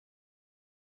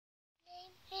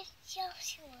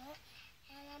Joshua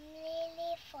and I'm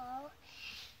really full,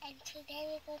 and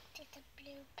today we're going to the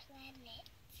Blue Planet.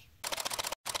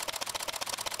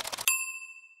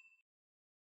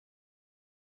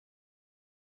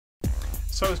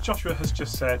 So as Joshua has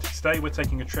just said, today we're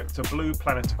taking a trip to Blue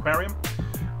Planet Aquarium.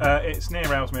 It's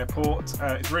near Ellesmere Port.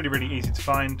 It's really easy to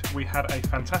find. We had a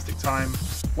fantastic time.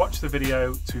 Watch the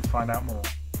video to find out more.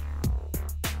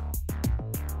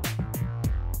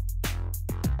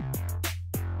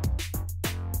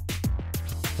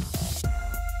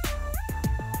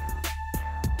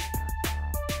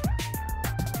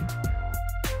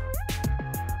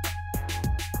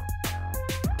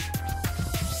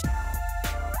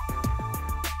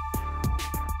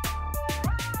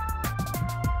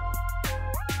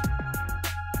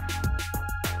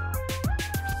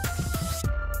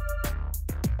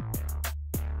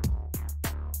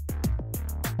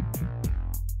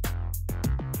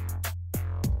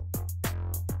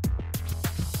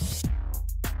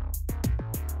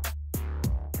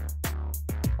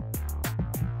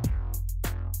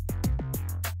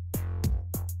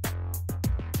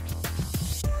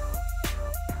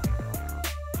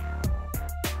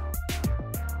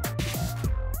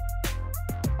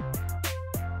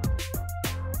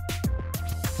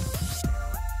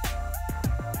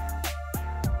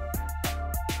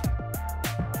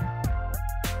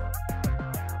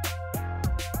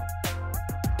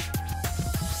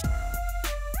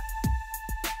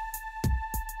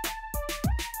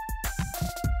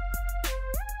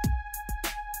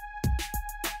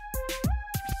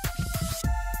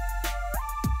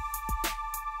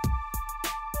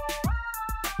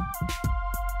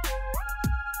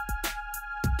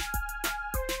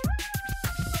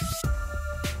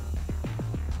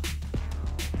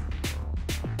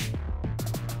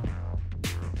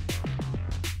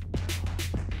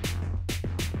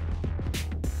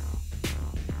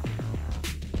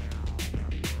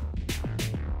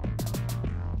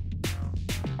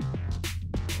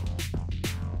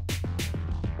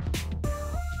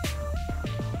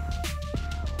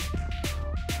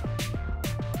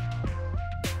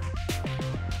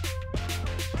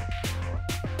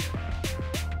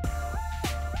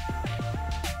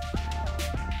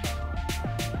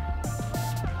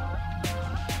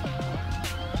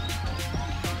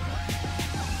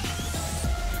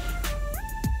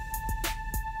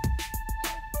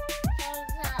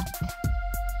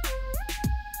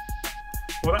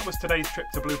 Well, that was today's trip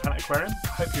to Blue Planet Aquarium. I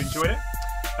hope you enjoyed it.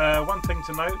 One thing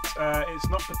to note, it's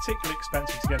not particularly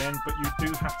expensive to get in, but you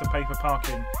do have to pay for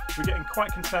parking. We're getting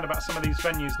quite concerned about some of these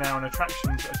venues now and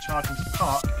attractions that are charging to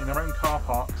park in their own car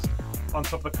parks on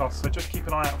top of the cost, so just keep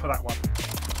an eye out for that one.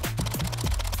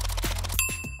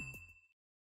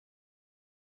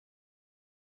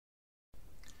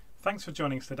 Thanks for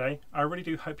joining us today. I really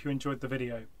do hope you enjoyed the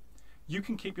video. You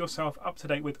can keep yourself up to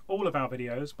date with all of our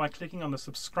videos by clicking on the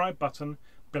subscribe button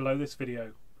below this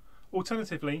video.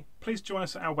 Alternatively, please join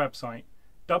us at our website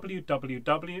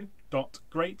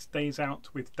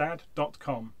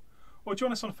www.greatdaysoutwithdad.com or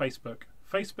join us on Facebook,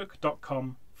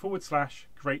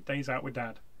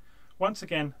 facebook.com/greatdaysoutwithdad. Once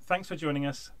again, thanks for joining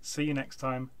us. See you next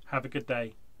time. Have a good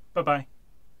day. Bye bye.